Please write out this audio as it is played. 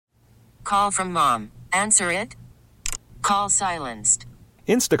Call from mom. Answer it. Call silenced.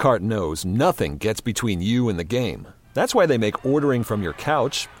 Instacart knows nothing gets between you and the game. That's why they make ordering from your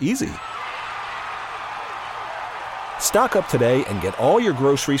couch easy. Stock up today and get all your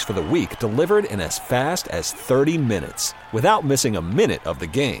groceries for the week delivered in as fast as 30 minutes without missing a minute of the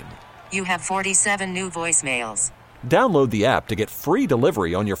game. You have 47 new voicemails. Download the app to get free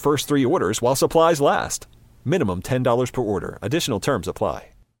delivery on your first 3 orders while supplies last. Minimum $10 per order. Additional terms apply.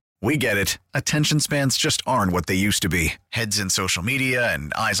 We get it. Attention spans just aren't what they used to be. Heads in social media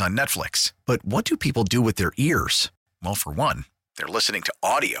and eyes on Netflix. But what do people do with their ears? Well, for one, they're listening to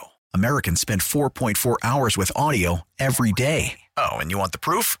audio. Americans spend 4.4 hours with audio every day. Oh, and you want the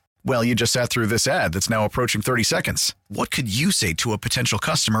proof? Well, you just sat through this ad that's now approaching 30 seconds. What could you say to a potential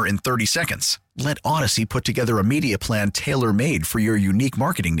customer in 30 seconds? Let Odyssey put together a media plan tailor-made for your unique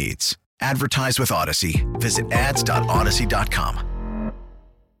marketing needs. Advertise with Odyssey. Visit ads.odyssey.com.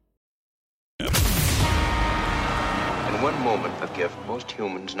 In one moment, a gift most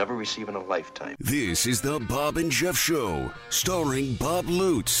humans never receive in a lifetime. This is the Bob and Jeff Show, starring Bob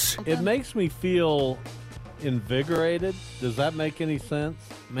Lutz. It makes me feel invigorated. Does that make any sense?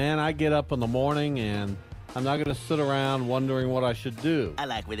 Man, I get up in the morning and I'm not going to sit around wondering what I should do. I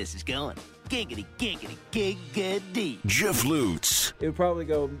like where this is going. Giggity, giggity, giggity. Jeff Lutz. It would probably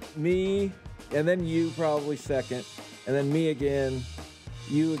go me, and then you probably second, and then me again,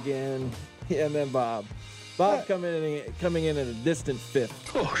 you again, and then Bob. Bob coming in at a distant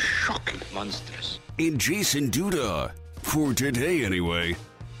fifth. Oh, shocking. Monstrous. And Jason Duda. For today, anyway.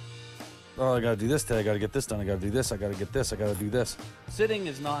 Oh, I got to do this today. I got to get this done. I got to do this. I got to get this. I got to do this. Sitting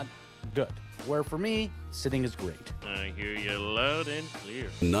is not good. Where for me, sitting is great. I hear you loud and clear.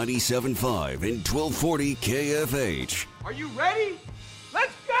 97.5 and 1240 KFH. Are you ready?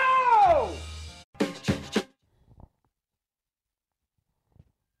 Let's go!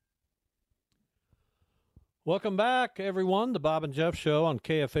 Welcome back, everyone. The Bob and Jeff Show on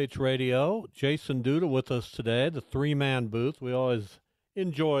KFH Radio. Jason Duda with us today, the three-man booth. We always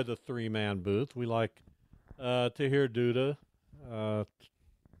enjoy the three-man booth. We like to hear Duda.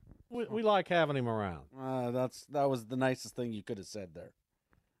 We like having him around. That was the nicest thing you could have said there.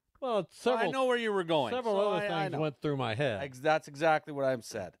 Well, I know where you were going. Several other things went through my head. That's exactly what I've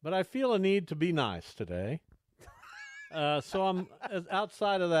said. But I feel a need to be nice today. So I'm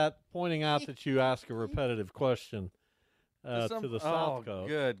outside of that, pointing out that you ask a repetitive question to the South Coast.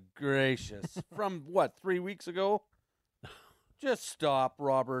 Good gracious. From what, 3 weeks ago? Just stop,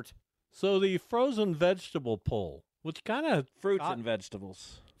 Robert. So the frozen vegetable pull, which kind of... Fruits and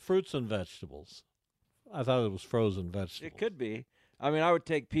vegetables. Fruits and vegetables. I thought it was frozen vegetables. It could be. I mean, I would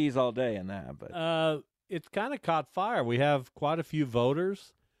take peas all day in that. But it's kind of caught fire. We have quite a few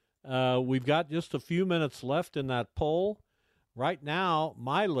voters. We've got just a few minutes left in that poll. Right now,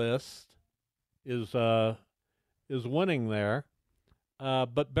 my list is winning there,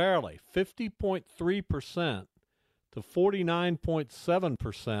 but barely. 50.3% to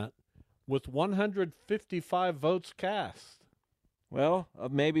 49.7% with 155 votes cast. Well,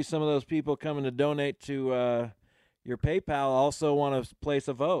 maybe some of those people coming to donate to your PayPal also want to place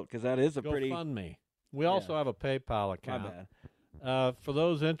a vote, because that is a pretty... GoFundMe. We also have a PayPal account. My bad. For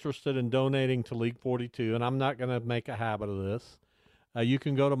those interested in donating to League 42, and I'm not going to make a habit of this, you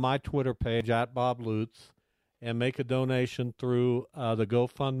can go to my Twitter page, @BobLutz, and make a donation through the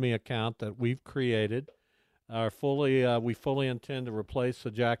GoFundMe account that we've created. We fully intend to replace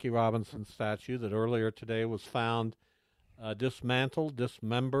the Jackie Robinson statue that earlier today was found dismantled,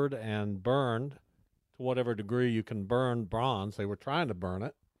 dismembered, and burned to whatever degree you can burn bronze. They were trying to burn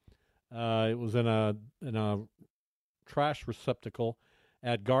it. It was in a trash receptacle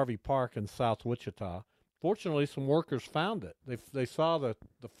at Garvey Park in South Wichita. Fortunately, some workers found it. They saw the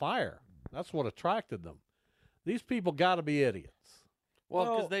fire. That's what attracted them. These people got to be idiots.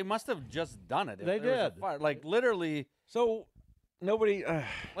 Well, because they must have just done it. They did. Like, literally. So, nobody...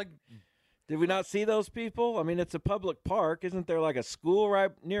 did we not see those people? I mean, it's a public park. Isn't there like a school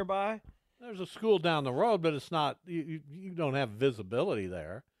right nearby? There's a school down the road, but it's not... You don't have visibility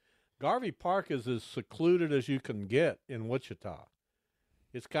there. Garvey Park is as secluded as you can get in Wichita.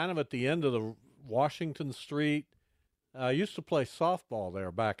 It's kind of at the end of the Washington Street. I used to play softball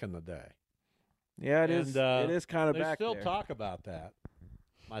there back in the day. Yeah, it is kind of back there. They still talk about that,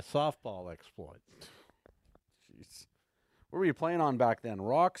 my softball exploits. Jeez. What were you playing on back then,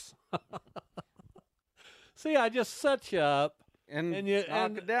 rocks? See, I just set you up. And you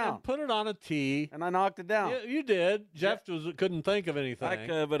knocked it down. And put it on a tee. And I knocked it down. Yeah, you did. Jeff couldn't think of anything. I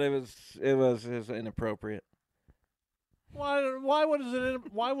could, but it was inappropriate. Why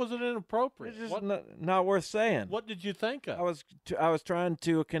was it inappropriate? It's just not worth saying. What did you think of? I was trying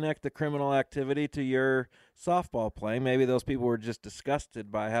to connect the criminal activity to your softball playing. Maybe those people were just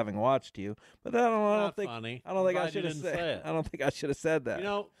disgusted by having watched you. But I don't think funny. I don't think I'm I glad should you have didn't said. say it. I don't think I should have said that. You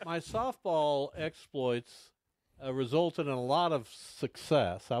know, my softball exploits resulted in a lot of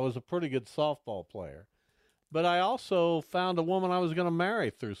success. I was a pretty good softball player, but I also found a woman I was going to marry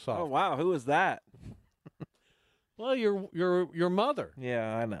through softball. Oh wow, who was that? Well, your mother.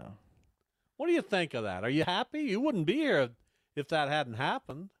 Yeah, I know. What do you think of that? Are you happy? You wouldn't be here if that hadn't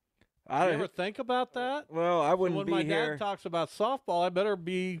happened. You ever think about that? Well, I wouldn't when be my here. dad talks about softball, I better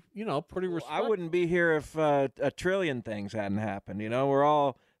be, pretty respectful. I wouldn't be here if a trillion things hadn't happened. You know, we're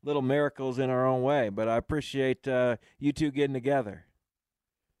all little miracles in our own way. But I appreciate you two getting together.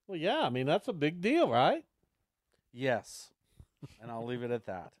 Well, yeah, I mean that's a big deal, right? Yes, and I'll leave it at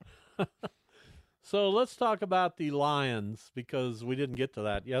that. So let's talk about the Lions because we didn't get to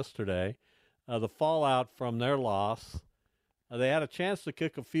that yesterday. The fallout from their loss. They had a chance to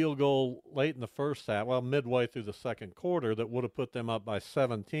kick a field goal late in the first half, well, midway through the second quarter, that would have put them up by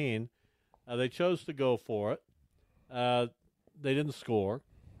 17. They chose to go for it. They didn't score.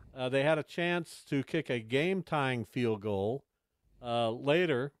 They had a chance to kick a game-tying field goal.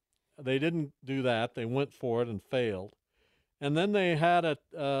 Later, they didn't do that. They went for it and failed. And then they had an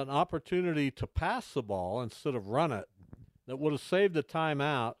opportunity to pass the ball instead of run it that would have saved a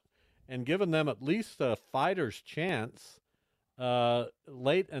timeout and given them at least a fighter's chance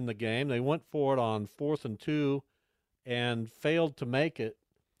late in the game. They went for it on 4th and 2 and failed to make it.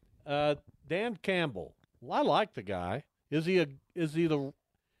 Dan Campbell, I like the guy. Is he a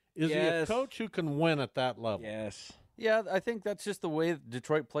coach who can win at that level? Yes. Yeah, I think that's just the way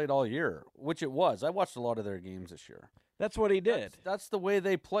Detroit played all year, which it was. I watched a lot of their games this year. That's what he did. That's the way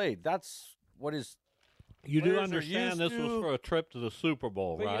they played. That's what his You do players are understand used this was to. for a trip to the Super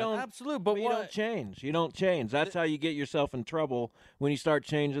Bowl, But right? you don't, Absolutely, but you don't change. You don't change. That's how you get yourself in trouble when you start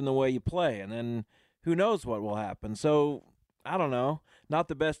changing the way you play, and then who knows what will happen. So I don't know. Not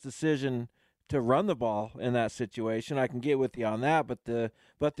the best decision to run the ball in that situation. I can get with you on that, but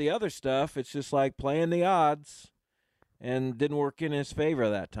the other stuff, it's just like playing the odds, and didn't work in his favor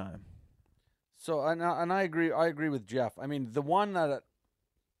that time. So and I agree. I agree with Jeff. I mean, the one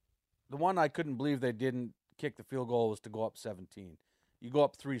I couldn't believe they didn't kick the field goal was to go up 17. You go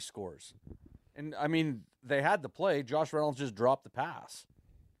up 3 scores, and I mean they had the play. Josh Reynolds just dropped the pass,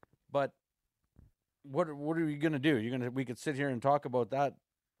 but what are you going to do? We could sit here and talk about that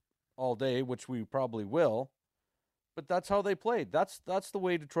all day, which we probably will, but that's how they played. That's the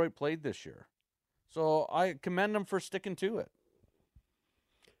way Detroit played this year. So I commend them for sticking to it.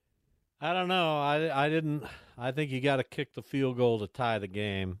 I don't know. I didn't. I think you got to kick the field goal to tie the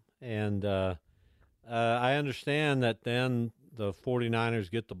game. And I understand that then the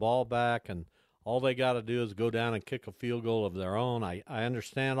 49ers get the ball back and all they got to do is go down and kick a field goal of their own. I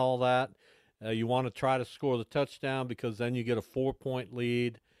understand all that. You want to try to score the touchdown because then you get a 4-point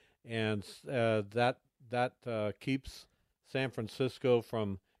lead, and that keeps San Francisco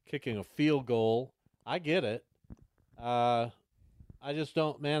from kicking a field goal. I get it. I just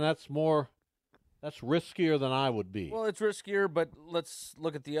don't, man, that's riskier than I would be. Well, it's riskier, but let's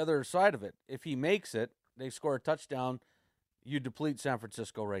look at the other side of it. If he makes it, they score a touchdown, you deplete San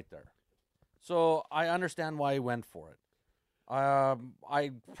Francisco right there. So I understand why he went for it.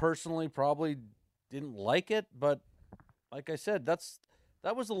 I personally probably didn't like it, but like I said,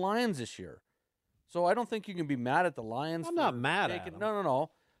 that was the Lions this year. So I don't think you can be mad at the Lions. I'm not mad at them. No.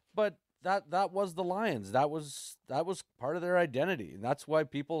 But that was the Lions. That was part of their identity, and that's why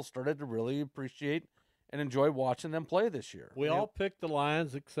people started to really appreciate and enjoy watching them play this year. We all picked the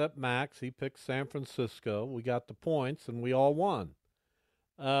Lions except Max. He picked San Francisco. We got the points, and we all won.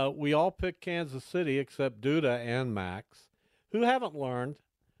 We all picked Kansas City except Duda and Max, who haven't learned.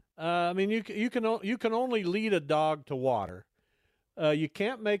 I mean, you can only lead a dog to water. You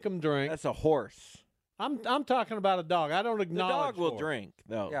can't make them drink. That's a horse. I'm talking about a dog. I don't acknowledge the dog will drink,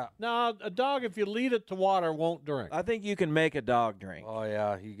 though. Yeah. No, a dog, if you lead it to water, won't drink. I think you can make a dog drink. Oh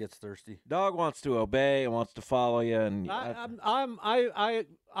yeah, he gets thirsty. Dog wants to obey and wants to follow you, and I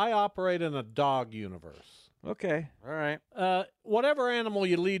operate in a dog universe. Okay. All right. Whatever animal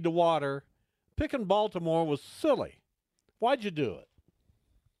you lead to water, picking Baltimore was silly. Why'd you do it?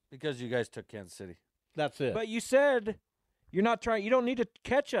 Because you guys took Kansas City. That's it. But you said you're not trying. You don't need to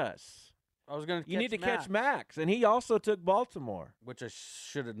catch us. I was going to. You need to catch Max, and he also took Baltimore, which I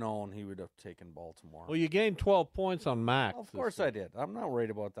should have known he would have taken Baltimore. Well, you gained 12 points on Max. Well, of course I did. I'm not worried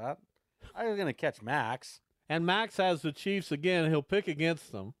about that. I was going to catch Max. And Max has the Chiefs again. He'll pick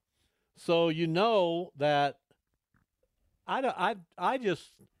against them. So you know that I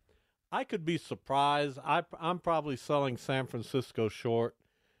could be surprised. I'm probably selling San Francisco short.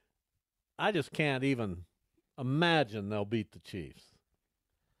 I just can't even imagine they'll beat the Chiefs.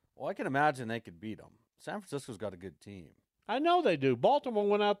 Well, I can imagine they could beat them. San Francisco's got a good team. I know they do. Baltimore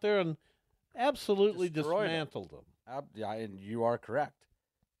went out there and absolutely Destroyed dismantled them. Yeah, and you are correct.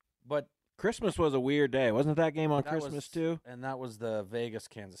 But Christmas was a weird day. Wasn't that game on Christmas too? And that was the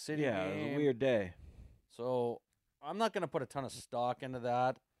Vegas-Kansas City game. Yeah, it was a weird day. So I'm not going to put a ton of stock into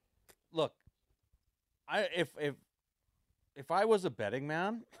that. Look, if I was a betting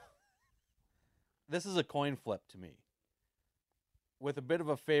man, this is a coin flip to me. With a bit of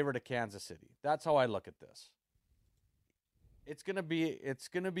a favor to Kansas City. That's how I look at this. It's gonna be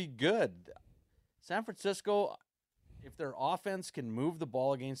good. San Francisco, if their offense can move the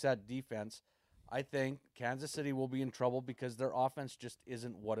ball against that defense, I think Kansas City will be in trouble because their offense just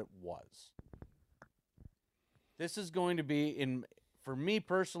isn't what it was. This is going to be for me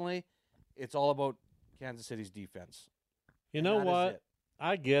personally, it's all about Kansas City's defense. You know what?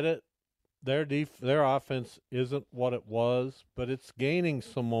 I get it. Their offense isn't what it was, but it's gaining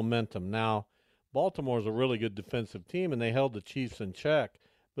some momentum. Now, Baltimore's a really good defensive team, and they held the Chiefs in check,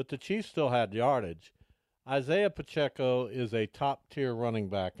 but the Chiefs still had yardage. Isaiah Pacheco is a top-tier running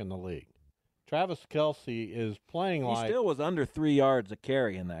back in the league. Travis Kelce is playing He still was under 3 yards a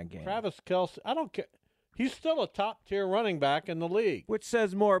carry in that game. Travis Kelce, I don't care. He's still a top-tier running back in the league. Which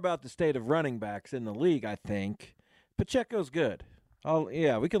says more about the state of running backs in the league, I think. Pacheco's good.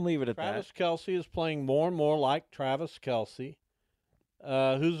 We can leave it at Travis that. Kelce is playing more and more like Travis Kelce.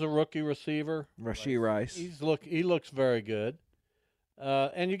 Who's a rookie receiver? Rashee Rice. He looks very good.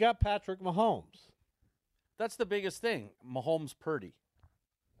 And you got Patrick Mahomes. That's the biggest thing, Mahomes Purdy.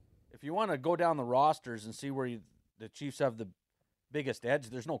 If you want to go down the rosters and see where the Chiefs have the biggest edge,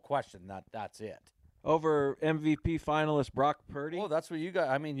 there's no question that's it. Over MVP finalist Brock Purdy? Oh, that's what you guys.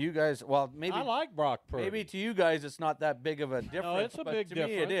 I mean, you guys. Well, maybe I like Brock Purdy. Maybe to you guys, it's not that big of a difference. No, it's a big to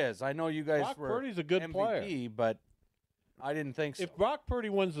difference. me, it is. I know you guys Brock were Purdy's a good MVP, player, but I didn't think so. If Brock Purdy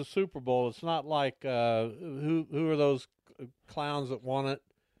wins the Super Bowl, it's not like who are those clowns that won it?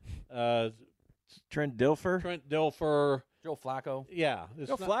 Trent Dilfer. Joe Flacco. Yeah,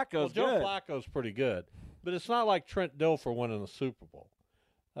 Joe Flacco's Joe good. Flacco's pretty good, but it's not like Trent Dilfer winning the Super Bowl.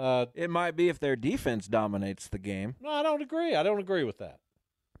 It might be if their defense dominates the game. No, I don't agree. I don't agree with that.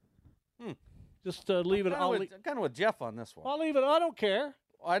 Just leave it. I'm kind of with Jeff on this one. I'll leave it. I don't care.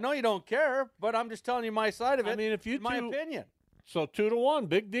 I know you don't care, but I'm just telling you my side of it. I mean, if you my opinion. So 2-1,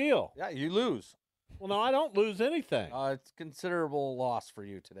 big deal. Yeah, you lose. Well, no, I don't lose anything. It's considerable loss for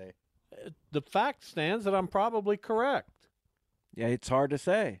you today. The fact stands that I'm probably correct. Yeah, it's hard to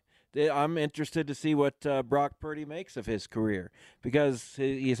say. I'm interested to see what Brock Purdy makes of his career because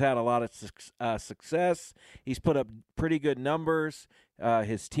he's had a lot of success. He's put up pretty good numbers.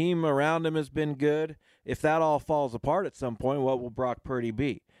 His team around him has been good. If that all falls apart at some point, what will Brock Purdy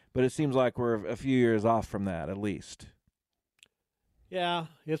be? But it seems like we're a few years off from that, at least. Yeah,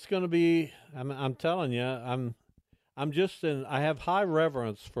 it's going to be. I'm telling you, I'm just in. I have high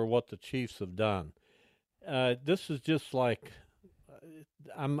reverence for what the Chiefs have done. This is just like.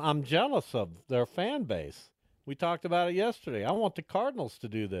 I'm jealous of their fan base. We talked about it yesterday. I want the Cardinals to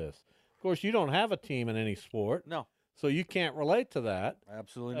do this. Of course, you don't have a team in any sport. No. So you can't relate to that.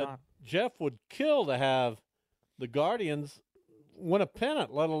 Absolutely not. Jeff would kill to have the Guardians win a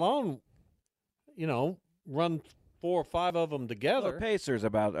pennant, let alone, run 4 or 5 of them together. Well, the Pacers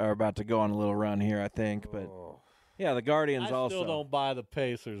are about to go on a little run here, I think. But yeah, the Guardians I still don't buy the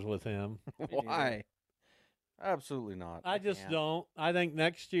Pacers with him. Why? Absolutely not. I just don't. I think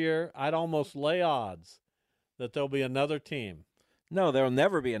next year I'd almost lay odds that there'll be another team. No, there'll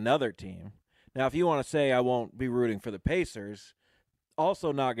never be another team. Now, if you want to say I won't be rooting for the Pacers,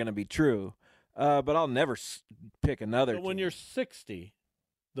 also not going to be true. But I'll never pick another team. When you're 60,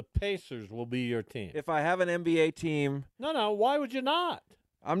 the Pacers will be your team. If I have an NBA team. No, why would you not?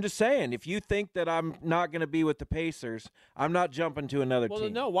 I'm just saying, if you think that I'm not going to be with the Pacers, I'm not jumping to another team. Well,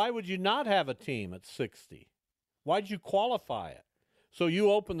 no, why would you not have a team at 60? Why'd you qualify it? So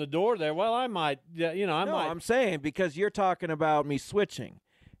you open the door there. Well, I might, I'm saying because you're talking about me switching.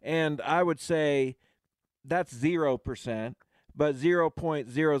 And I would say that's 0%, but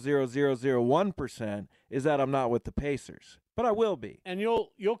 0.00001% is that I'm not with the Pacers. But I will be. And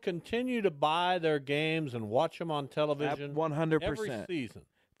you'll continue to buy their games and watch them on television 100%. every season.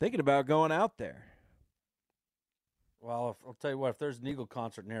 Thinking about going out there. Well, I'll tell you what, if there's an Eagle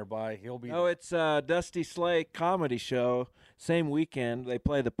concert nearby, he'll be Oh, it's Dusty Slay comedy show. Same weekend. They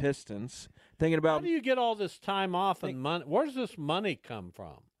play the Pistons. Thinking about. How do you get all this time off and money? Where does this money come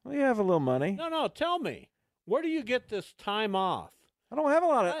from? Well, you have a little money. No, tell me. Where do you get this time off? I don't have a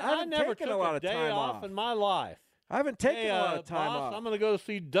lot of. I haven't never taken took a lot of day time off in my life. I haven't taken Hey, a lot of time boss, off. I'm going to go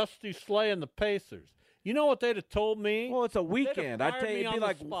see Dusty Slay and the Pacers. You know what they'd have told me? Well, it's a They'd have weekend. I'd fired take me it'd on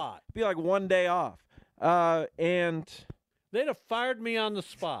the spot. be like one day off. And they'd have fired me on the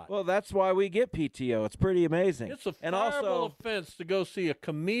spot. Well, that's why we get PTO. It's pretty amazing. It's a and fireable also, offense to go see a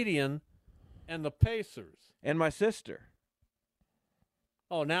comedian and the Pacers. And my sister.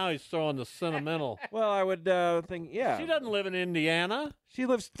 Oh, now he's throwing the sentimental. Well, I would think, yeah. She doesn't live in Indiana. She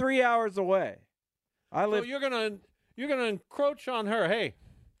lives 3 hours away. I live. So you're gonna encroach on her.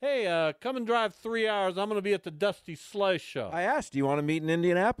 Hey, come and drive 3 hours. I'm gonna be at the Dusty Slay show. I asked, do you want to meet in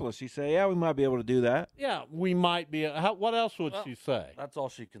Indianapolis? She said, yeah, we might be able to do that. Yeah, we might be. What else would she say? That's all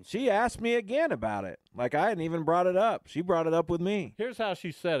she can say. She asked me again about it. Like I hadn't even brought it up. She brought it up with me. Here's how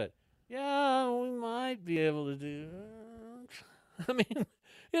she said it. Yeah, we might be able to do it. I mean,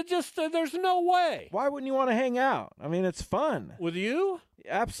 it just, there's no way. Why wouldn't you want to hang out? I mean, it's fun. With you?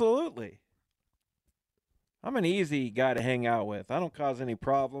 Absolutely. I'm an easy guy to hang out with. I don't cause any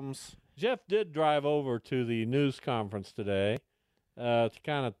problems. Jeff did drive over to the news conference today to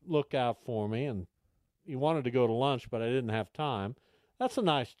kind of look out for me, and he wanted to go to lunch, but I didn't have time. That's a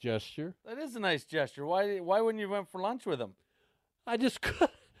nice gesture. That is a nice gesture. Why wouldn't you went for lunch with him? I just could.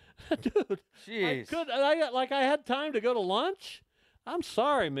 Dude, jeez. I had time to go to lunch? I'm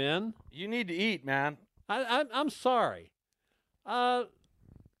sorry, man. You need to eat, man. I'm sorry.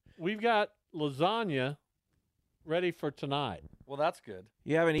 We've got lasagna ready for tonight. Well, that's good.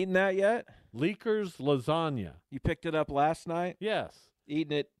 You haven't eaten that yet? Leaker's lasagna. You picked it up last night? Yes.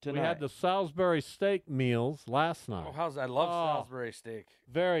 Eating it tonight. We had the Salisbury steak meals last night. Oh, how's that? I love Salisbury steak.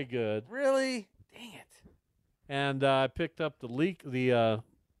 Very good. Really? Dang it. And I picked up the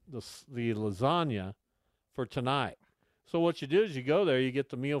lasagna for tonight. So what you do is you go there, you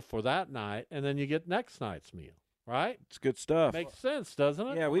get the meal for that night, and then you get next night's meal, right? It's good stuff. Makes sense, doesn't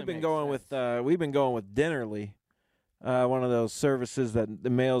it? Yeah, we've been going with Dinnerly, one of those services that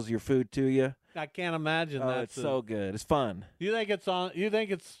mails your food to you. I can't imagine that. It's so good. It's fun. You think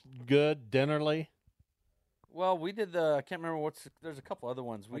it's good, Dinnerly? Well, we did I can't remember there's a couple other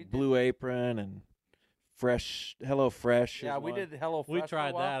ones. Like Blue Apron and Hello Fresh. Yeah, we did Hello Fresh. We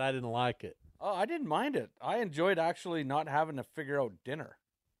tried that. I didn't like it. Oh, I didn't mind it. I enjoyed actually not having to figure out dinner.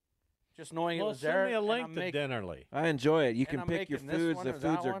 Just knowing it was there. Send me a link to Dinnerly. I enjoy it. You can pick your foods. The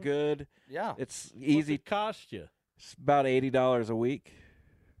foods are good. Yeah. It's easy. What's it cost you? It's about $80 a week.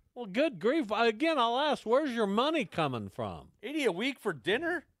 Well, good grief. Again, I'll ask, where's your money coming from? $80 a week for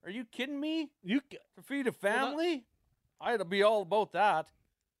dinner? Are you kidding me? To feed a family? I'd be all about that.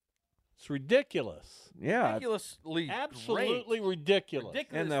 It's ridiculous. Yeah. Ridiculously Absolutely great. ridiculous.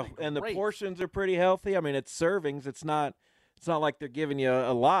 And the portions are pretty healthy. I mean, it's servings. It's not like they're giving you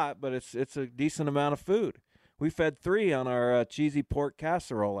a lot, but it's a decent amount of food. We fed 3 on our cheesy pork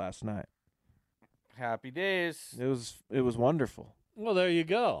casserole last night. Happy days. It was wonderful. Well, there you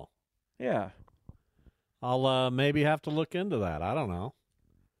go. Yeah. I'll maybe have to look into that. I don't know.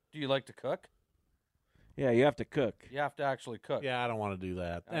 Do you like to cook? Yeah, you have to cook. You have to actually cook. Yeah, I don't want to do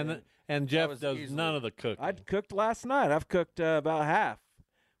that. And Jeff does none of the cooking. I cooked last night. I've cooked about half.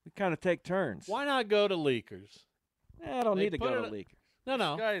 We kind of take turns. Why not go to Leakers? I don't need to go to Leakers.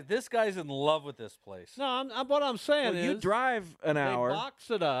 No. This guy's in love with this place. No, what I'm saying is you drive an hour. They box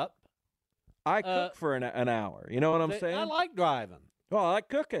it up. I cook for an hour. You know what I'm saying? I like driving. Well, I like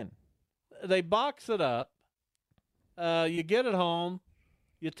cooking. They box it up. You get it home.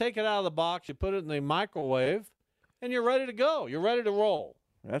 You take it out of the box. You put it in the microwave, and you're ready to go. You're ready to roll.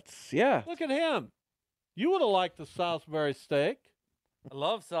 Yeah. Look at him. You would have liked the Salisbury steak. I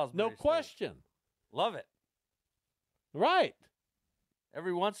love Salisbury steak. No question. Love it. Right.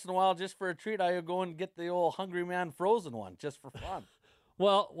 Every once in a while, just for a treat, I go and get the old Hungry Man frozen one just for fun.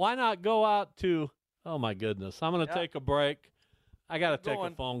 Well, why not go out to, oh, my goodness. I'm going to take a break. I got to take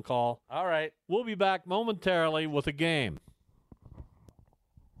a phone call. All right. We'll be back momentarily with a game.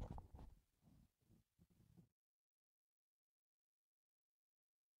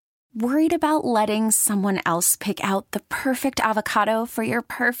 Worried about letting someone else pick out the perfect avocado for your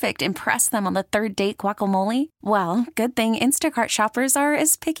perfect impress them on the third date guacamole? Well, good thing Instacart shoppers are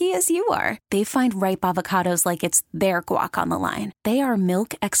as picky as you are. They find ripe avocados like it's their guac on the line. They are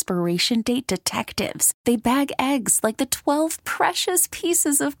milk expiration date detectives. They bag eggs like the 12 precious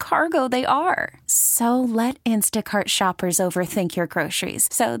pieces of cargo they are. So let Instacart shoppers overthink your groceries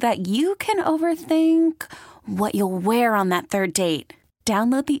so that you can overthink what you'll wear on that third date.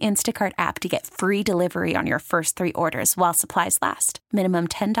 Download the Instacart app to get free delivery on your first 3 orders while supplies last. Minimum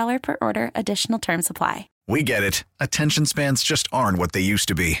 $10 per order. Additional terms apply. We get it. Attention spans just aren't what they used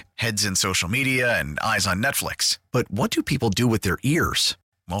to be. Heads in social media and eyes on Netflix. But what do people do with their ears?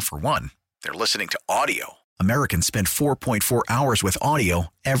 Well, for one, they're listening to audio. Americans spend 4.4 hours with audio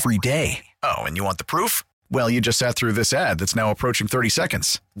every day. Oh, and you want the proof? Well, you just sat through this ad that's now approaching 30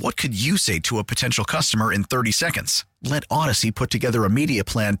 seconds. What could you say to a potential customer in 30 seconds? Let Odyssey put together a media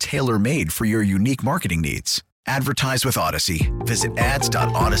plan tailor-made for your unique marketing needs. Advertise with Odyssey. Visit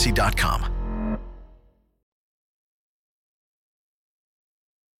ads.odyssey.com.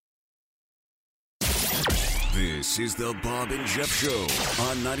 This is the Bob and Jeff Show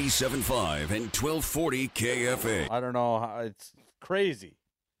on 97.5 and 1240 KFA. I don't know. It's crazy.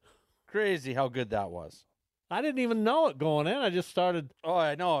 Crazy how good that was. I didn't even know it going in. I just started. Oh,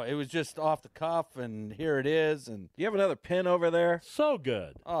 I know. It was just off the cuff, and here it is. And you have another pin over there? So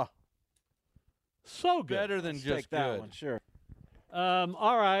good. Oh, so good. Better than Let's just take that good. one, sure.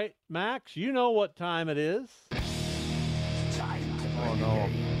 All right, Max, you know what time it is. Oh, no.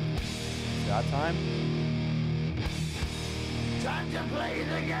 Is that time? Time to play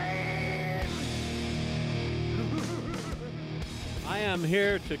the game! I am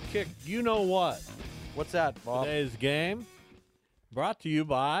here to kick you know what. What's that, Bob? Today's game brought to you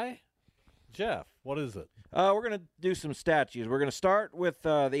by Jeff. What is it? We're going to do some statues. We're going to start with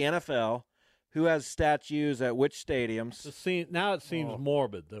the NFL. Who has statues at which stadiums? Now it seems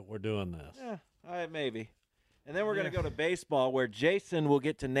morbid that we're doing this. Yeah, maybe. And then we're going to go to baseball, where Jason will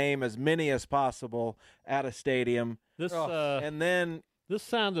get to name as many as possible at a stadium. And then this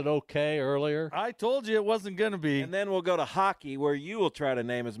sounded okay earlier. I told you it wasn't going to be. And then we'll go to hockey, where you will try to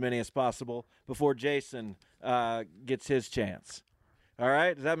name as many as possible before Jason gets his chance. All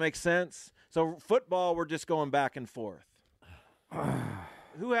right? Does that make sense? So football, we're just going back and forth.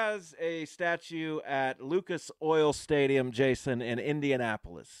 Who has a statue at Lucas Oil Stadium, Jason, in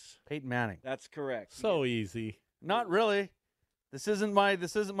Indianapolis? Peyton Manning. That's correct. So easy. Not really. This isn't my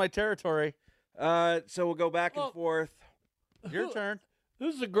territory. So we'll go back and forth. Your turn.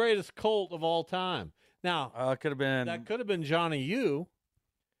 Who's the greatest Colt of all time? Now, that could have been Johnny U.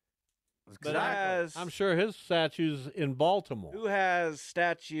 But I'm sure his statue's in Baltimore. Who has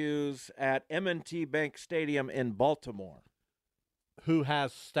statues at M&T Bank Stadium in Baltimore? Who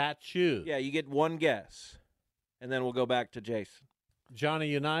has statues? Yeah, you get one guess, and then we'll go back to Jason. Johnny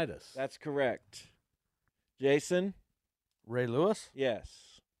Unitas. That's correct. Jason? Ray Lewis?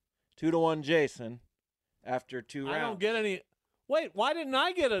 Yes. 2-1 Jason after 2 rounds. I don't get any. Wait, why didn't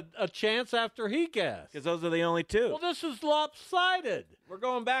I get a chance after he guessed? Because those are the only 2. Well, this is lopsided. We're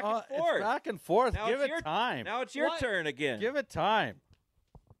going back and forth. It's back and forth. Now Give it time. Now it's your turn again. Give it time.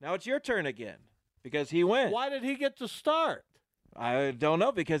 Now it's your turn again because he wins. Why did he get to start? I don't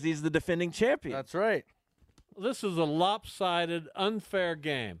know, because he's the defending champion. That's right. This is a lopsided, unfair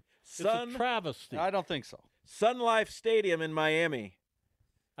game. It's a travesty. I don't think so. Sun Life Stadium in Miami.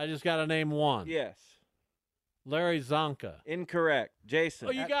 I just got to name one. Yes. Larry Zonka. Incorrect. Jason.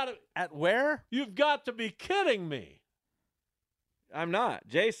 Oh, you got to. At where? You've got to be kidding me. I'm not.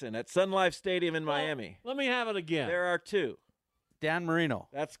 Jason, at Sun Life Stadium in Miami. Let me have it again. There are 2. Dan Marino.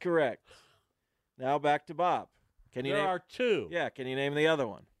 That's correct. Now back to Bob. There are 2. Yeah, can you name the other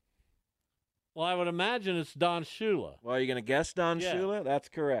one? Well, I would imagine it's Don Shula. Well, are you going to guess Don Shula? That's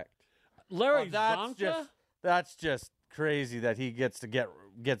correct. Larry Zonka? That's just crazy that he gets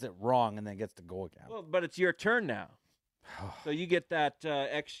it wrong and then gets to go again. Well, but it's your turn now. So you get that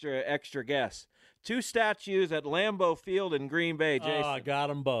extra guess. 2 statues at Lambeau Field in Green Bay, Jason. I got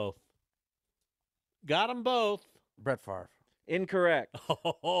them both. Got them both. Brett Favre. Incorrect.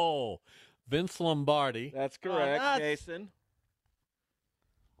 Oh, Vince Lombardi. That's correct, Jason.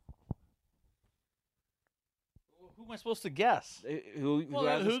 Who am I supposed to guess? Who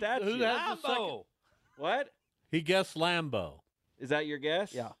has a statue? Who has the second? What? He guessed Lambeau. Is that your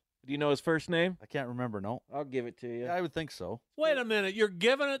guess? Yeah. Do you know his first name? I can't remember, no. I'll give it to you. Yeah, I would think so. Wait a minute. You're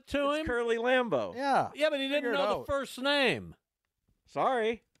giving it to him? Curly Lambeau. Yeah. Yeah, but he didn't know the first name.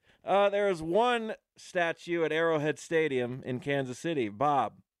 Sorry. There is one statue at Arrowhead Stadium in Kansas City.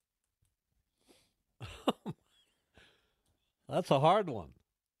 Bob. That's a hard one.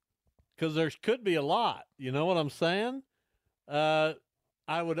 Because there could be a lot. You know what I'm saying? I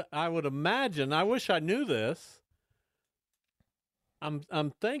would imagine. I wish I knew this.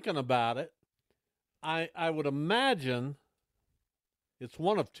 I'm thinking about it. I would imagine it's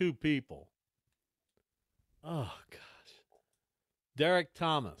one of 2 people. Oh gosh. Derek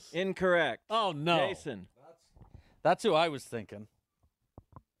Thomas. Incorrect. Oh no. Jason. That's who I was thinking.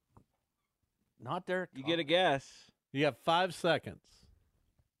 Not Derek Thomas. You get a guess. You have 5 seconds.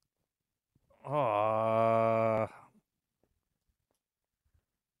 I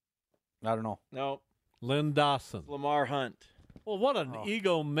don't know. No. Lynn Dawson. Lamar Hunt. Well, what an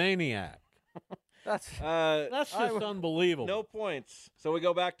egomaniac. That's just unbelievable. No points. So we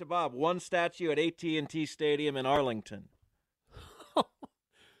go back to Bob. One statue at AT&T Stadium in Arlington.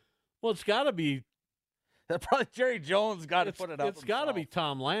 Well, it's got to be. That probably Jerry Jones got to put it up. It's got to be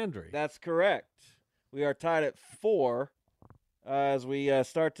Tom Landry. That's correct. We are tied at 4 as we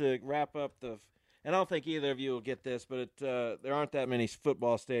start to wrap up the. And I don't think either of you will get this, but there aren't that many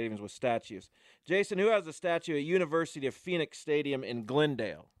football stadiums with statues. Jason, who has a statue at University of Phoenix Stadium in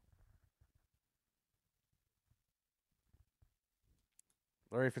Glendale?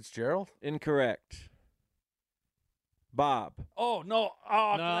 Larry Fitzgerald? Incorrect. Bob. Oh, no.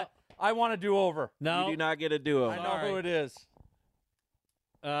 Oh, No. I want a do-over. No. You do not get a do-over. I know who it is.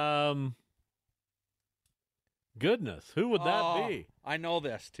 Goodness, who would that be? I know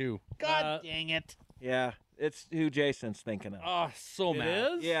this, too. God dang it. Yeah, it's who Jason's thinking of. Oh, so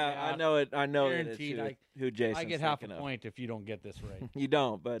mad. Is? Yeah, I know it. I know that it's Guaranteed. who Jason's I get half a thinking of. point if you don't get this right. You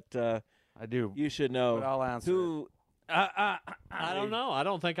don't, but I do. you should know. But I'll answer who. I don't know. I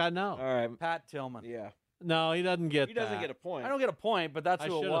don't think I know. All right. Pat Tillman. Yeah. No, he doesn't get He doesn't that. get a point. I don't get a point, but that's I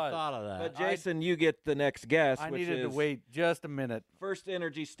who it should was. have thought of that. But Jason, you get the next guess. I which needed to is wait just a minute. First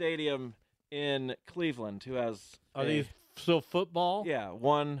Energy Stadium in Cleveland, who has Are these still football? Yeah,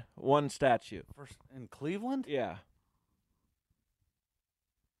 one statue. First in Cleveland? Yeah.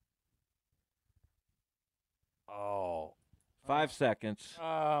 Oh. 5 seconds.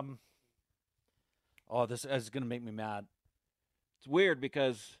 Oh, this is going to make me mad. It's weird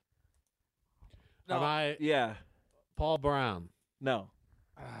because No. Am I yeah, Paul Brown? no.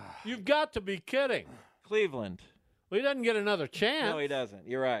 You've got to be kidding. Cleveland. Well, he doesn't get another chance. No, he doesn't.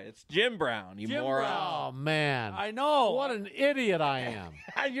 You're right. It's Jim Brown, you Jim moron. Brown. Oh, man. I know. What an idiot I am.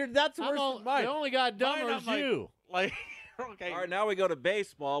 That's worse I'm than mine. The only guy dumber Mine, is I'm you. Like, okay. All right, now we go to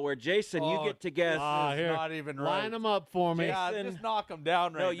baseball where Jason, you get to guess. Here. not even Line right. them up for me. Yeah, Jason- just knock him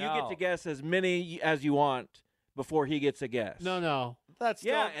down right no, you now. get to guess as many as you want before he gets a guess. No. That's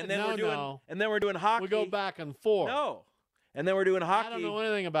Yeah, still, and then No, we're doing no. and then we're doing hockey. We go back and forth. No. And then we're doing hockey. I don't know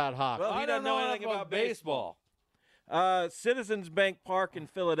anything about hockey. Well, I he don't doesn't know know anything enough about about baseball. Citizens Bank Park in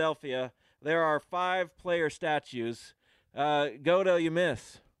Philadelphia. There are 5 player statues. Go till you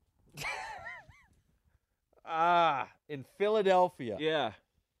miss. In Philadelphia. Yeah.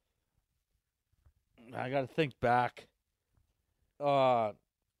 I got to think back. Well,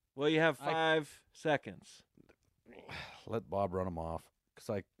 you have 5 seconds. Let Bob run him off.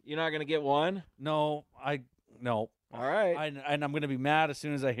 Cause You're not going to get one? no. All right. And I'm going to be mad as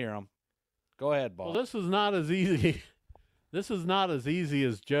soon as I hear him. Go ahead, Bob. Well, this is not as easy. This is not as easy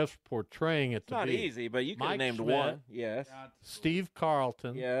as Jeff's portraying it It's to not be. easy, but you could have Mike named Schmidt. one. Yes. Steve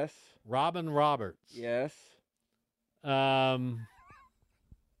Carlton. Yes. Robin Roberts. Yes.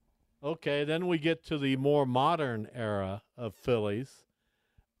 Okay, then we get to the more modern era of Phillies.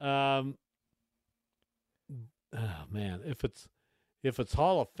 Oh man, if it's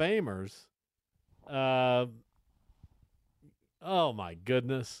Hall of Famers, oh my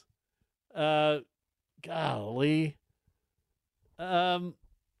goodness, golly, I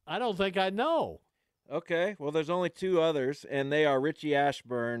don't think I know. Okay. Well, there's only 2 others, and they are Richie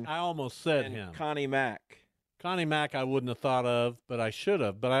Ashburn I almost said and him. Connie Mack. Connie Mack I wouldn't have thought of, but I should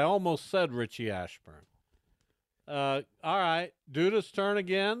have. But I almost said Richie Ashburn. All right, Duda's turn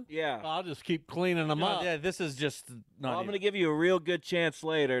again. Yeah. I'll just keep cleaning them up. Yeah, this is just not. Well, I'm going to give you a real good chance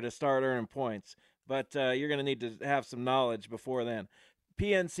later to start earning points, but you're going to need to have some knowledge before then.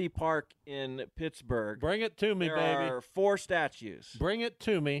 PNC Park in Pittsburgh. Bring it to me, there baby. are 4 statues. Bring it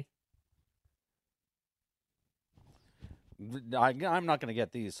to me. I'm not going to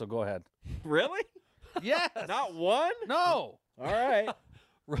get these, so go ahead. Really? Yes. Not one? No. All right.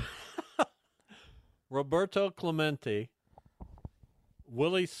 Roberto Clemente,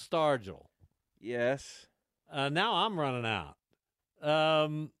 Willie Stargell. Yes. Now I'm running out.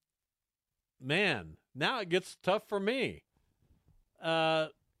 Man, now it gets tough for me. Pie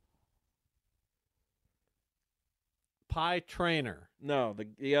Trainer. No,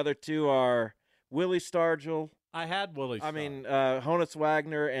 the other 2 are Willie Stargell. I had Willie. I mean, Honus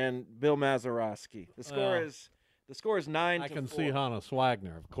Wagner and Bill Mazeroski. The score is 9 I to can 4. see Hannes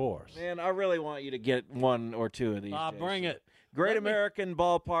Wagner, of course. Man, I really want you to get 1 or 2 of these. Bring it. Great American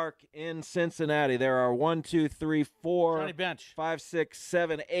Ballpark in Cincinnati. There are 1, 2, 3, 4, Johnny Bench. 5, 6,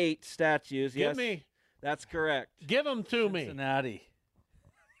 7, 8 statues. Give Yes, me. that's correct. Give them to me. Cincinnati.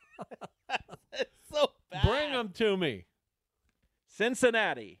 It's so bad. Bring them to me.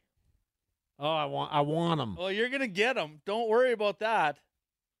 Cincinnati. Oh, I want them. Well, you're going to get them. Don't worry about that.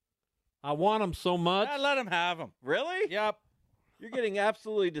 I want him so much. Let him have him. Really? Yep. You're getting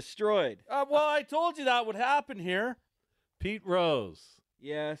absolutely destroyed. Well, I told you that would happen here. Pete Rose.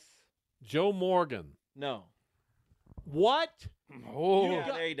 Yes. Joe Morgan. No. What? Oh,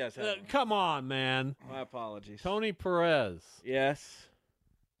 Yeah, there he does have one. Come on, man. My apologies. Tony Perez. Yes.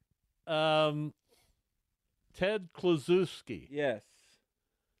 Ted Kluszewski. Yes.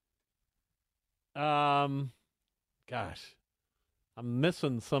 Gosh, I'm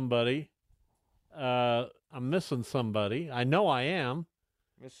missing somebody. I know I am.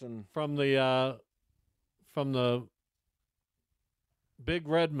 Missing from the Big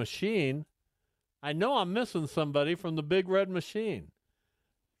Red Machine. I know I'm missing somebody from the Big Red Machine.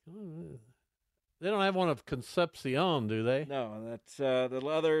 They don't have one of Concepcion, do they? No, that's the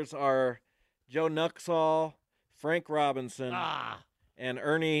others are Joe Nuxall, Frank Robinson, and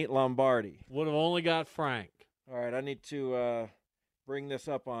Ernie Lombardi. Would have only got Frank. All right, I need to bring this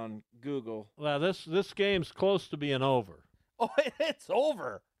up on Google. Well, this game's close to being over. Oh, it's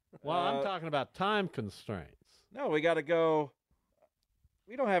over. Well, I'm talking about time constraints. No, we got to go.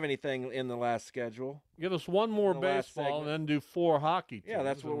 We don't have anything in the last schedule. Give us one more baseball and then do 4 hockey teams. Yeah,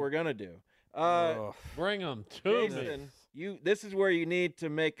 that's what we're going to do. Bring them to Jason, me. This is where you need to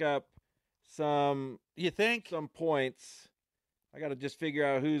make up some. You think? Some points. I got to just figure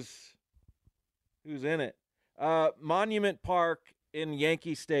out who's in it. Monument Park in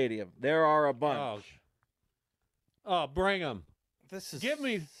Yankee Stadium. There are a bunch. Oh, bring them.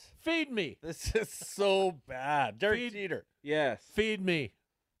 Feed me. This is so bad. Derek Jeter. Yes. Feed me.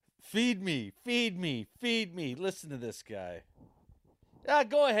 Feed me. Feed me. Feed me. Listen to this guy. Yeah,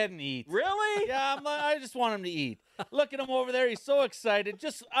 go ahead and eat. Really? Yeah, I just want him to eat. Look at him over there. He's so excited.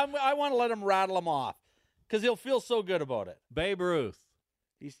 I want to let him rattle him off because he'll feel so good about it. Babe Ruth.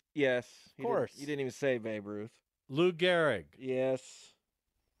 Yes. Of course. You didn't even say Babe Ruth. Lou Gehrig. Yes.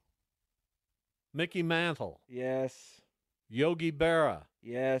 Mickey Mantle. Yes. Yogi Berra.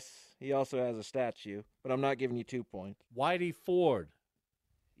 Yes. He also has a statue, but I'm not giving you 2 points. Whitey Ford.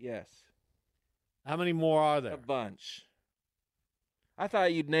 Yes. How many more are there? A bunch. I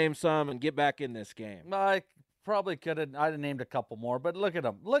thought you'd name some and get back in this game. I probably could have. I'd have named a couple more, but look at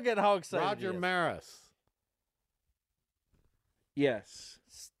him. Look at how excited Roger he is. Maris. Yes.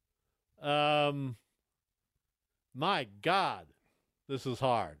 My God, this is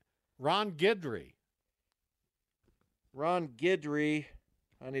hard. Ron Guidry. Ron Guidry.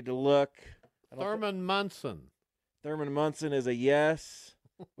 I need to look. Thurman Munson. Thurman Munson is a yes,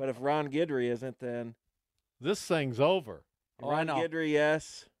 but if Ron Guidry isn't, then this thing's over. Ron Guidry,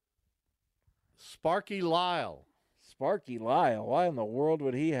 yes. Sparky Lyle. Sparky Lyle. Why in the world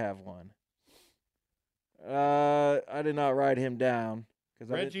would he have one? I did not write him down.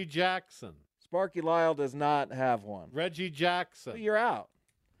 Reggie Jackson. Sparky Lyle does not have one. Reggie Jackson. Well, you're out.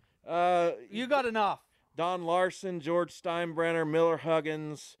 You got enough. Don Larson, George Steinbrenner, Miller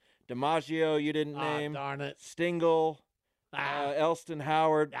Huggins, DiMaggio, you didn't name. Darn it. Stingle, Elston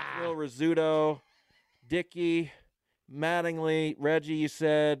Howard, Phil Rizzuto, Dickey, Mattingly, Reggie, you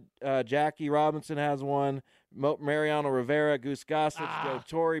said. Jackie Robinson has one. Mariano Rivera, Goose Gossett, Joe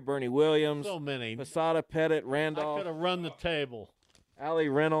Torre, Bernie Williams. So many. Posada, Pettit, Randolph. I could have run the table. Allie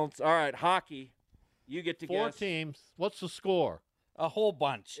Reynolds. All right, hockey. You get to 4 guess. teams. What's the score? A whole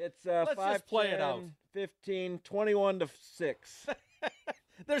bunch. It's Let's 5, just play 10, it out. 15, 21 to 6.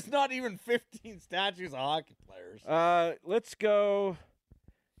 There's not even 15 statues of hockey players. Let's go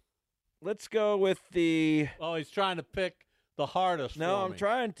with the. Oh, he's trying to pick the hardest. No, for I'm me.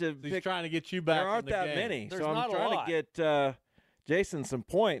 trying to. He's trying to get you back. There aren't in the that game. many, There's so I'm not a trying lot. to get Jason some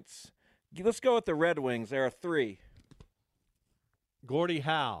points. Let's go with the Red Wings. There are 3. Gordie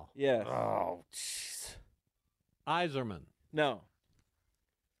Howe. Yes. Oh, jeez. Iserman. No.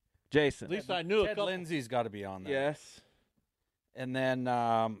 Jason. At least I knew a Ted couple. Lindsay's got to be on there. Yes. And then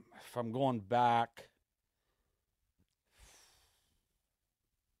if I'm going back,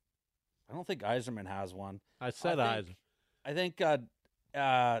 I don't think Iserman has one. I said Iserman. I think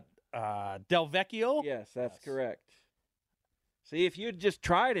Del Vecchio. Yes, that's correct. See, if you'd just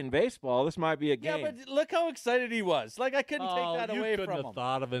tried in baseball, this might be a game. Yeah, but look how excited he was. Like, I couldn't take that away you couldn't from have him.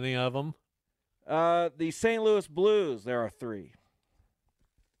 thought of any of them. The St. Louis Blues, there are 3.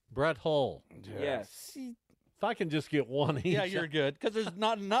 Brett Hull. Yes. If I can just get one each. Yeah, you're good, because there's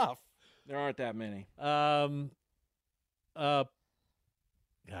not enough. There aren't that many. God, You're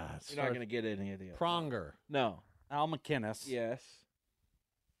not going to get any of the others. Pronger. No. Al McInnes. Yes.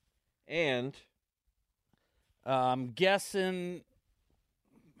 And I'm guessing,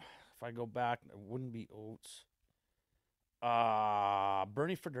 if I go back, it wouldn't be Oates.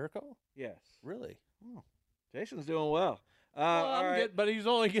 Bernie Federico? yes. Really? Oh. Jason's doing well. All right. But he's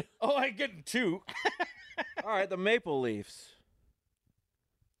only getting... Oh, I'm getting 2. All right, the Maple Leafs.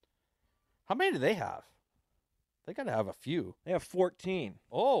 How many do they have? They got to have a few. They have 14.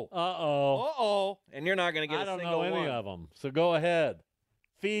 Oh. Uh-oh. And you're not going to get I a don't single know any one. of them. So go ahead.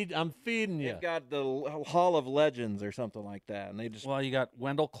 I'm feeding you. They've got the Hall of Legends or something like that, and they just... Well, you got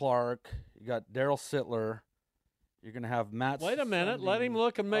Wendell Clark. You got Daryl Sittler. You're going to have Matt... Wait a minute. Sundin. Let him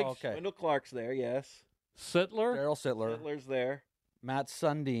look and make... okay. Wendell Clark's there, yes. Sittler? Daryl Sittler. Sittler's there. Matt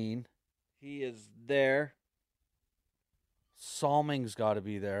Sundin. He is there. Salming's got to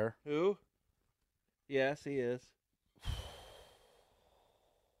be there. Who? Yes, he is.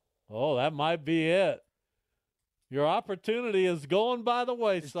 Oh, that might be it. Your opportunity is going by the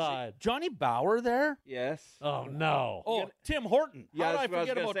wayside. Johnny Bauer there? Yes. Oh, no. Oh, Tim Horton. Yeah, How did I that's what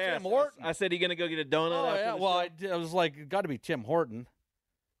forget was about gonna say. Tim Horton? I said, you going to go get a donut Oh, after yeah. the Well, show? I was like, got to be Tim Horton.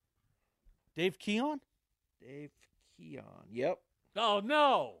 Dave Keon? Dave Keon. Yep. Oh,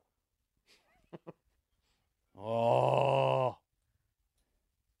 no. Oh.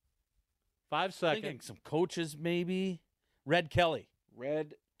 5 seconds. Thinking some coaches, maybe. Red Kelly.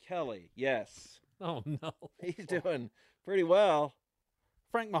 Red Kelly. Yes. Oh, no. He's doing pretty well.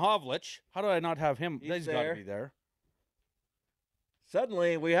 Frank Mahovlich. How do I not have him? He's got to there. be there.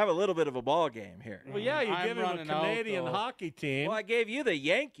 Suddenly, we have a little bit of a ball game here. Well, yeah, you I'm give him a running out, Canadian though. hockey team. Well, I gave you the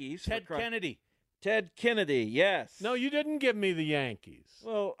Yankees. Ted Kennedy. Ted Kennedy, yes. No, you didn't give me the Yankees.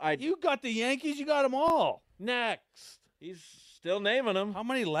 Well, You got the Yankees. You got them all. Next. he's still naming them. How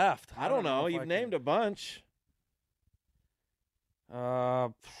many left? I don't know. if You've I named a bunch.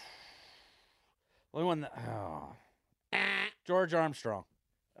 Only one that, George Armstrong.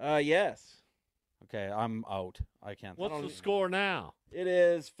 Yes. Okay, I'm out. I can't. What's the score now? It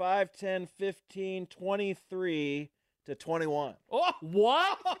is 5, 10, 15, 23 to 21. Oh,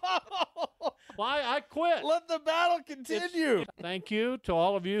 What? Why? I quit. let the battle continue. Thank you to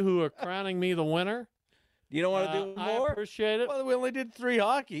all of you who are crowning me the winner. You don't want to do I more? appreciate it. Well, we only did 3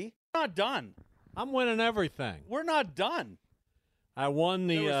 hockey. We're not done. I'm winning everything. We're not done. I won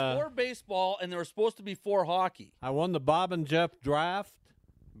the There was 4 baseball, and there was supposed to be 4 hockey. I won the Bob and Jeff draft.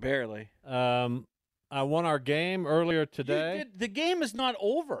 Barely. I won our game earlier today. The game is not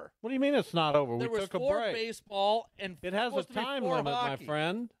over. What do you mean it's not over? There We was took a 4 break. baseball, and It has a supposed to be time 4 limit, my hockey.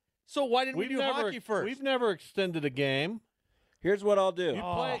 friend. So why didn't we do never, hockey first? We've never extended a game. Here's what I'll do.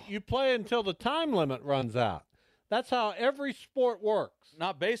 You play until the time limit runs out. That's how every sport works.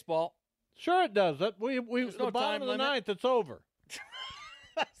 Not baseball. Sure, it does. That the no bottom time of the limit. ninth, it's over.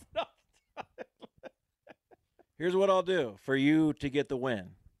 That's not. Here's what I'll do for you to get the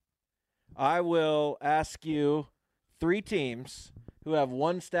win. I will ask you 3 teams who have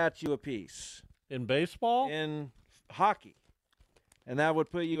 1 statue apiece. In baseball? In hockey. And that would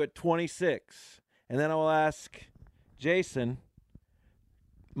put you at 26. And then I will ask Jason,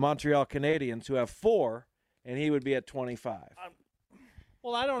 Montreal Canadiens, who have 4, and he would be at 25.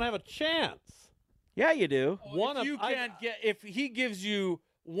 Well, I don't have a chance. Yeah, you do. If he gives you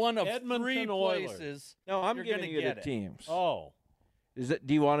one of Edmonton 3 Oilers. places, No, I'm you're giving gonna you the get it. teams. Oh,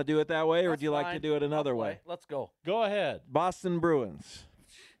 Do you want to do it that way, or That's do you like fine. to do it another I'll play. way? Let's go. go ahead. Boston Bruins.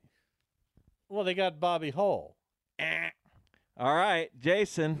 Well, they got Bobby Hull. All right,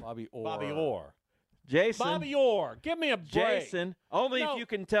 Jason. Bobby Bobby Orr. Jason. Bobby Orr. Give me a break. Jason. Only No. if you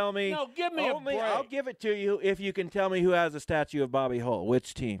can tell me. No, give me a only, break. I'll give it to you if you can tell me who has a statue of Bobby Hull.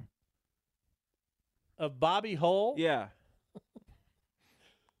 Which team? Of Bobby Hull? Yeah.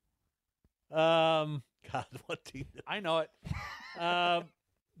 God, what team? I know it.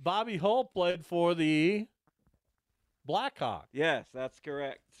 Bobby Hull played for the Blackhawks. Yes, that's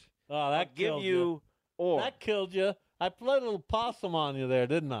correct. Oh, that I'll give killed you Orr. That killed you. I played a little possum on you there,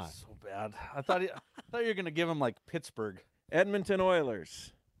 didn't I? So bad. I thought you were going to give him like Pittsburgh. Edmonton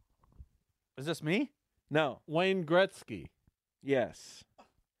Oilers. Is this me? No. Wayne Gretzky. Yes.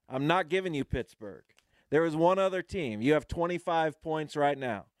 I'm not giving you Pittsburgh. There is one other team. You have 25 points right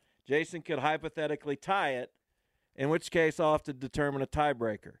now. Jason could hypothetically tie it, in which case I'll have to determine a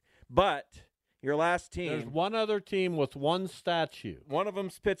tiebreaker. But your last team. There's one other team with 1 statue. One of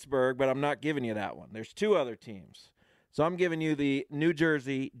them's Pittsburgh, but I'm not giving you that one. There's 2 other teams. So I'm giving you the New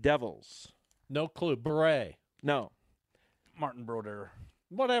Jersey Devils. No clue. Beret. No. Martin Brodeur.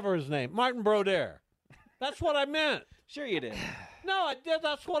 Whatever his name. Martin Brodeur. That's what I meant. Sure you did. No, I did.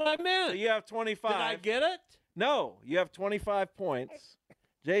 That's what I meant. So you have 25. Did I get it? No, you have 25 points.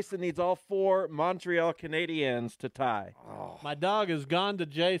 Jason needs all 4 Montreal Canadiens to tie. My dog has gone to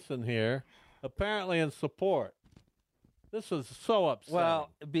Jason here, apparently in support. This is so upsetting. Well,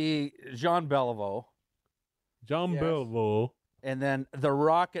 it'd be Jean Beliveau. John Yes. Belleville. And then the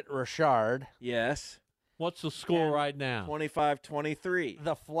Rocket Richard. Yes. What's the score right now? 25-23.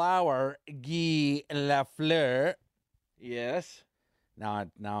 The flower, Guy Lafleur. Yes. Now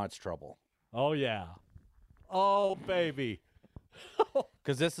it's trouble. Oh, yeah. Oh, baby.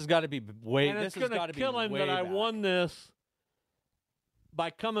 Because this has got to be way. And this it's going to kill him that I won this by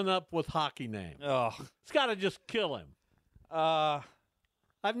coming up with hockey names. Oh, it's got to just kill him.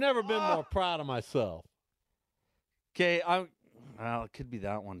 I've never been more proud of myself. Okay, well, it could be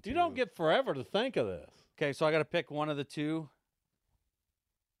that one too. You don't get forever to think of this. Okay, so I got to pick one of the two.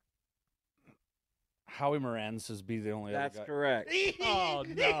 Howie Morenz is be the only. That's other guy. correct. Oh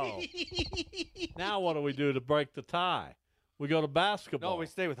no! Now what do we do to break the tie? We go to basketball. No, we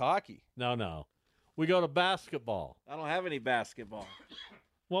stay with hockey. No. We go to basketball. I don't have any basketball.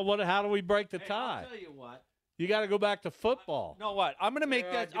 Well, how do we break the tie? I'll tell you what. You got to go back to football. No, what? I'm going to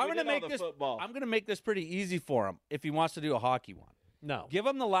make that. I'm going to make this. Football. I'm going to make this pretty easy for him if he wants to do a hockey one. No. Give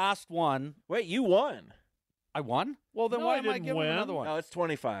him the last one. Wait, you won. I won? Well, then No, why I am I didn't giving win. him another one? No, it's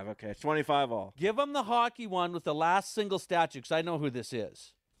 25. Okay, it's 25 all. Give him the hockey one with the last single statue because I know who this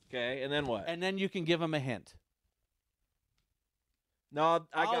is. Okay, and then what? And then you can give him a hint. No,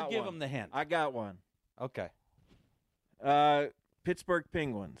 I'll give him the hint. I got one. Okay. Pittsburgh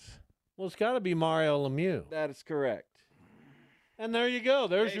Penguins. Well, it's got to be Mario Lemieux. That is correct. And there you go.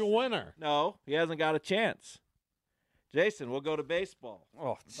 There's Jason. your winner. No, he hasn't got a chance. Jason, we'll go to baseball.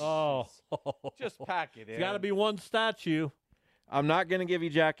 Oh. Just pack it in. It's got to be one statue. I'm not going to give you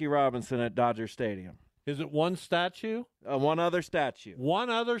Jackie Robinson at Dodger Stadium. Is it one statue? One other statue. One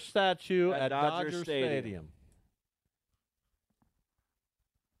other statue at Dodger Stadium.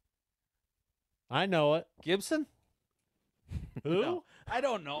 I know it. Gibson? Who? No, I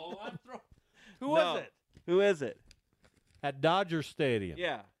don't know. Who was it? Who is it? At Dodger Stadium.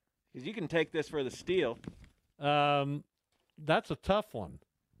 Yeah, because you can take this for the steal. That's a tough one.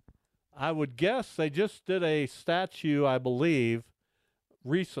 I would guess they just did a statue, I believe,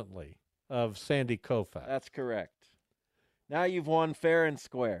 recently of Sandy Koufax. That's correct. Now you've won fair and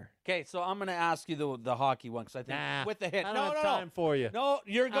square. Okay, so I'm going to ask you the hockey one because I think with the hit. I don't have time for you. No,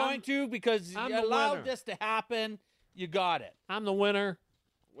 you're going to because I'm you the allowed winner. this to happen. You got it. I'm the winner.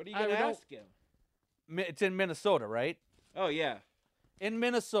 What are you going to ask him? It's in Minnesota, right? Oh, yeah. In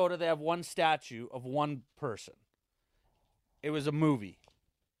Minnesota, they have one statue of one person. It was a movie.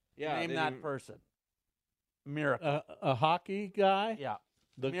 Yeah. Name that person. Miracle. A hockey guy? Yeah.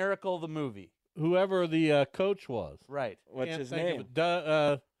 Miracle the movie. Whoever the coach was. Right. What's his think name? of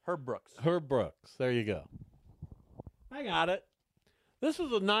it. Herb Brooks. Herb Brooks. There you go. I got it. This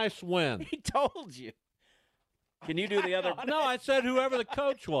is a nice win. He told you. Can you do the other? No, I said whoever the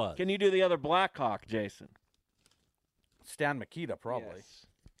coach was. Can you do the other Blackhawk, Jason? Stan Mikita, probably. Yes.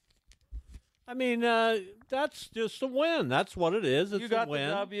 I mean, that's just a win. That's what it is. It's You got a win.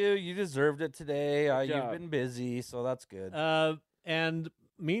 the W. You deserved it today. Good You've job. been busy, so that's good. And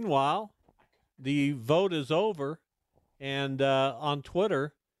meanwhile, the vote is over. And on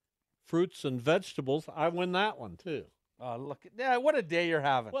Twitter, fruits and vegetables, I win that one too. Look, what a day you're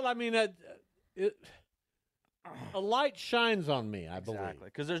having. Well, I mean, a light shines on me, I believe. Exactly,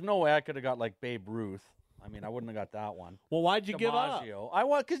 because there's no way I could have got like Babe Ruth. I mean, I wouldn't have got that one. Well, why'd you give up? I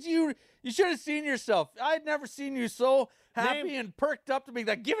want because you should have seen yourself. I'd never seen you so happy and perked up to me.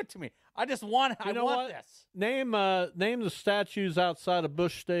 Like, give it to me. I just want. You know want what? this. Name the statues outside of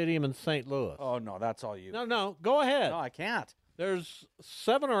Busch Stadium in St. Louis. Oh no, that's all you. No, go ahead. No, I can't. There's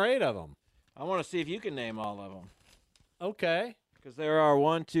 7 or 8 of them. I want to see if you can name all of them. Okay. Because there are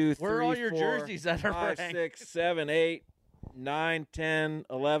 1, 2, 3, Where are all your 4, jerseys that are 5, ranked? 6, 7, 8, 9, 10,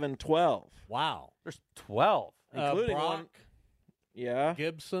 11, 12. Wow. There's 12, including Brock, one. Yeah.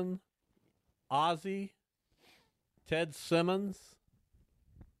 Gibson, Ozzie, Ted Simmons,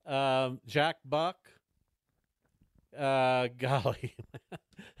 Jack Buck. Golly.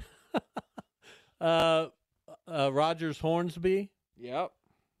 Rogers Hornsby. Yep.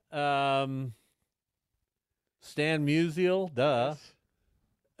 Stan Musial, duh.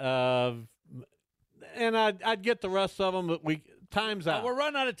 And I'd get the rest of them, but time's out. We're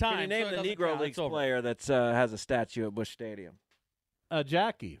running out of time. Can you name so it the doesn't Negro count. Leagues It's over. player that has a statue at Busch Stadium?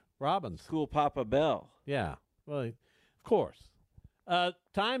 Jackie Robinson. Cool Papa Bell. Yeah. Well, of course.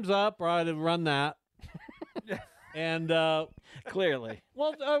 Time's up, or I'd have run that. And clearly.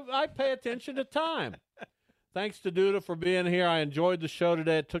 Well, I pay attention to time. Thanks to Duda for being here. I enjoyed the show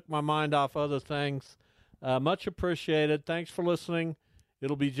today. It took my mind off other things. Much appreciated. Thanks for listening.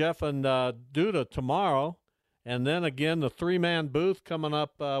 It'll be Jeff and Duda tomorrow. And then again, the 3-man booth coming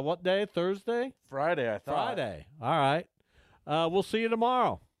up, what day? Thursday? Friday, I thought. Friday. All right. We'll see you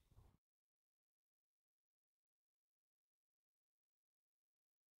tomorrow.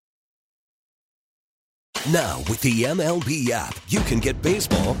 Now, with the MLB app, you can get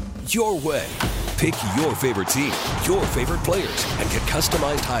baseball your way. Pick your favorite team, your favorite players, and get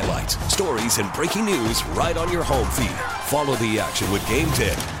customized highlights, stories, and breaking news right on your home feed. Follow the action with Game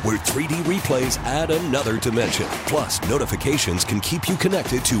 10, where 3D replays add another dimension. Plus, notifications can keep you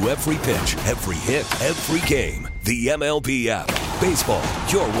connected to every pitch, every hit, every game. The MLB app. Baseball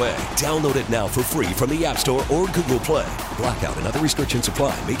your way. Download it now for free from the App Store or Google Play. Blackout and other restrictions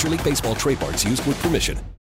apply. Major League Baseball trademarks used with permission.